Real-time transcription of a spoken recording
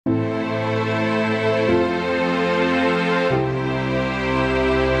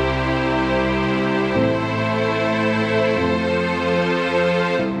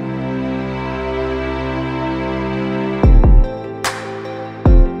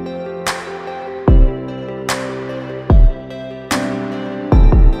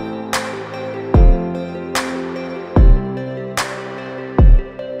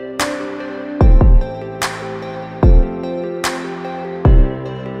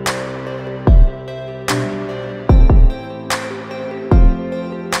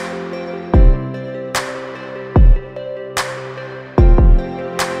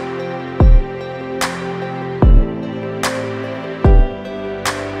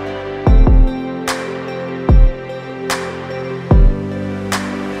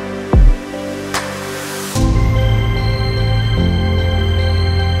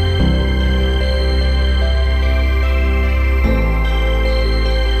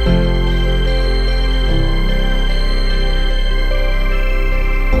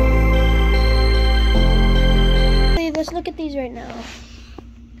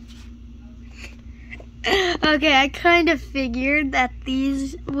Okay, I kind of figured that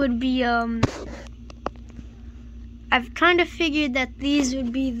these would be, I've kind of figured that these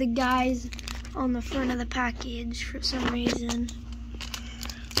would be the guys on the front of the package for some reason.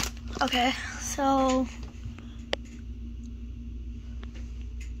 Okay, so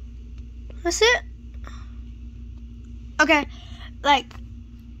that's it. Okay, like,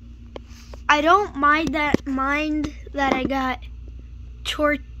 I don't mind that I got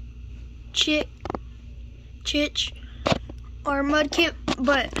Chich or Mudkip,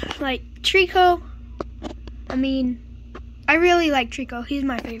 but like Trico, I mean, I really like Trico. He's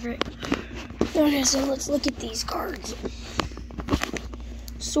my favorite. Okay, so let's look at these cards.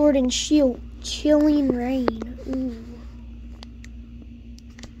 Sword and Shield, Chilling Rain. Ooh.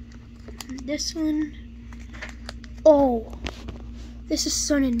 This one. Oh, this is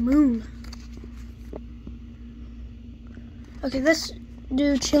Sun and Moon. Okay, let's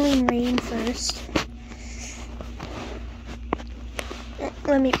do Chilling Rain first.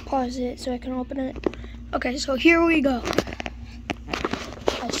 Let me pause it so I can open it. Okay, so here we go.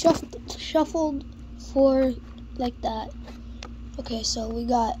 I shuffled 4 like that. Okay, so we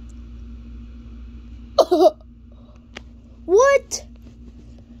got... What?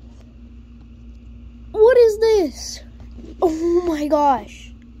 What is this? Oh my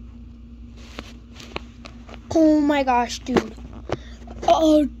gosh. Oh my gosh, dude.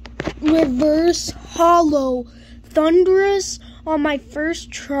 Reverse Hollow Thunderous on my first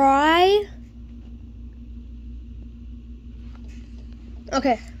try.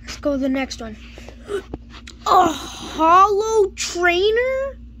 Okay, let's go to the next one. A Hollow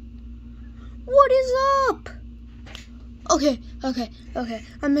Trainer? What is up? Okay.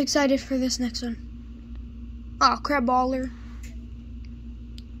 I'm excited for this next one. Oh, Crabballer.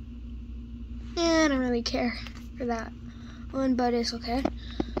 I don't really care for that one, but it's okay.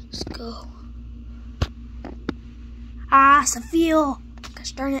 Let's go. Ah, Saphil.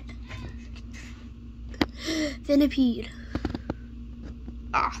 Gosh darn it. Venipede.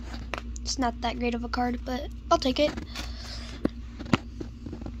 Ah, it's not that great of a card, but I'll take it.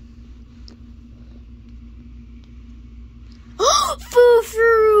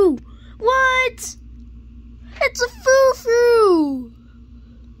 Foo-Foo! What? It's a Foo-Foo!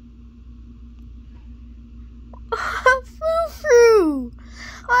 Foo-Foo!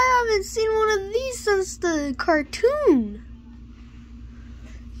 I haven't seen one of these since the cartoon.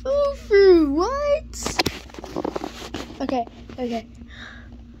 Foo-Foo, what? Okay.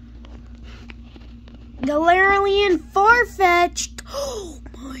 Galarian Farfetch'd. Oh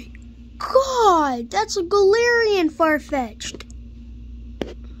my god, that's a Galarian Farfetch'd.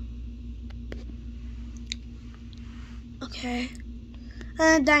 Okay.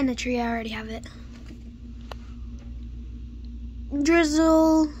 Dynatree, I already have it.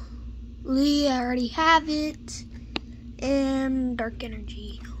 Drizzle, Lee, I already have it. And Dark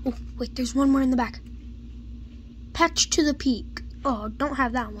Energy. Oh, wait, there's one more in the back. Patch to the Peak. Oh, don't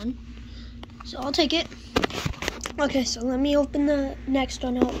have that one. So I'll take it. Okay, so let me open the next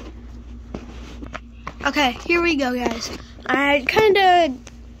one up. Okay, here we go, guys. I kind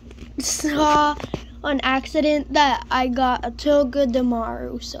of saw on accident that I got a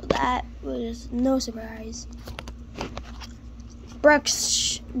Togedemaru, so that was no surprise.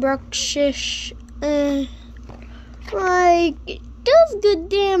 Bruxish, like, it does good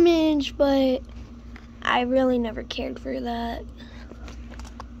damage, but I really never cared for that.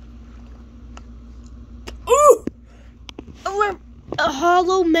 Ooh! A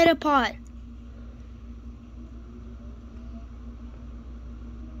Hollow Metapod.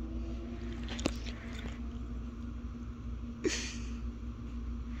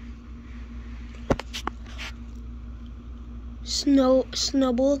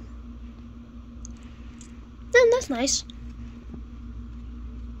 Snubble. And that's nice.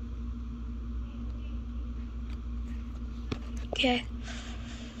 Okay.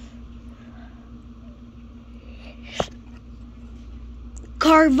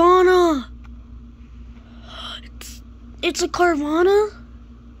 Carvana. It's a Carvana?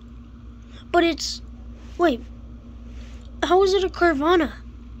 But it's... Wait. How is it a Carvana?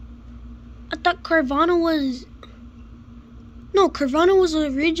 I thought Carvana was... No, Carvana was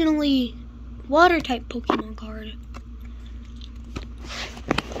originally water-type Pokemon card.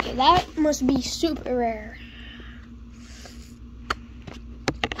 Okay, that must be super rare.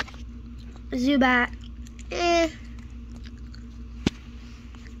 Zubat.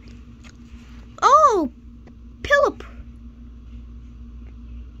 Oh!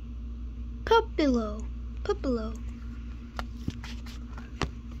 Pupilo.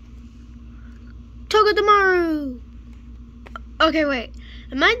 Togedemaru. Okay, wait.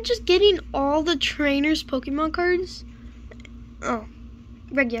 Am I just getting all the trainers' Pokemon cards? Oh,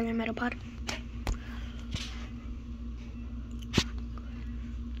 regular Metapod.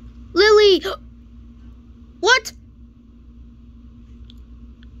 Lily! What?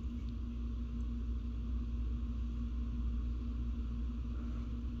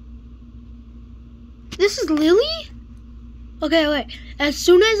 This is Lily? Okay, wait. As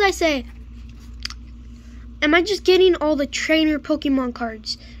soon as I say, am I just getting all the trainer Pokemon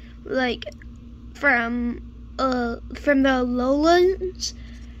cards, like from the Lowlands?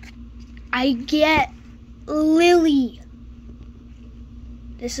 I get Lily.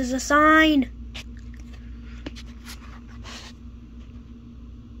 This is a sign.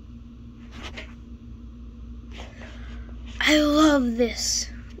 I love this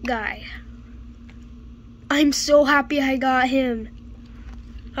guy. I'm so happy I got him.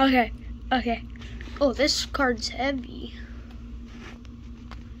 Okay. Oh, this card's heavy.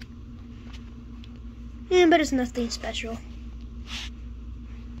 Yeah, but it's nothing special.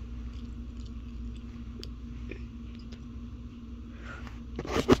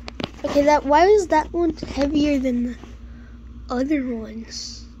 Okay, why is that one heavier than the other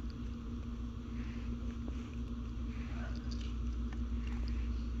ones?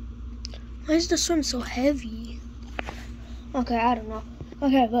 Why is this one so heavy? Okay, I don't know.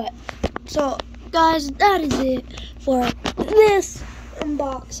 Okay, but so guys, that is it for this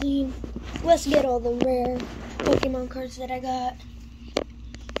unboxing. Let's get all the rare Pokemon cards that I got.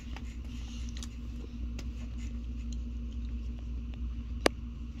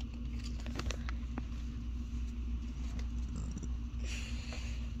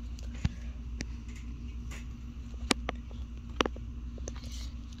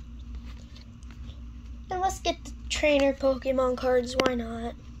 And let's get the trainer Pokemon cards, why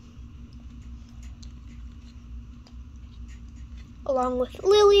not? Along with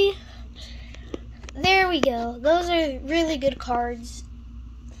Lily. There we go. Those are really good cards.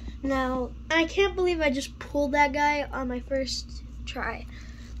 Now, I can't believe I just pulled that guy on my first try.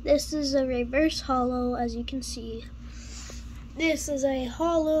 This is a reverse holo, as you can see. This is a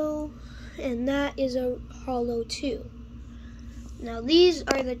holo, and that is a holo too. Now, these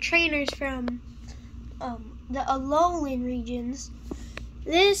are the trainers from the Alolan regions.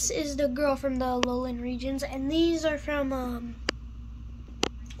 This is the girl from the Alolan regions, and these are from,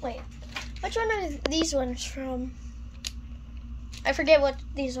 wait, which one are these ones from? I forget what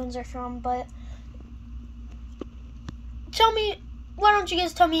these ones are from, but tell me, why don't you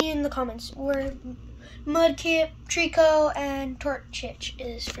guys tell me in the comments where Mudkip, Trico, and Torchic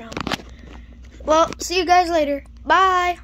is from. Well, see you guys later. Bye!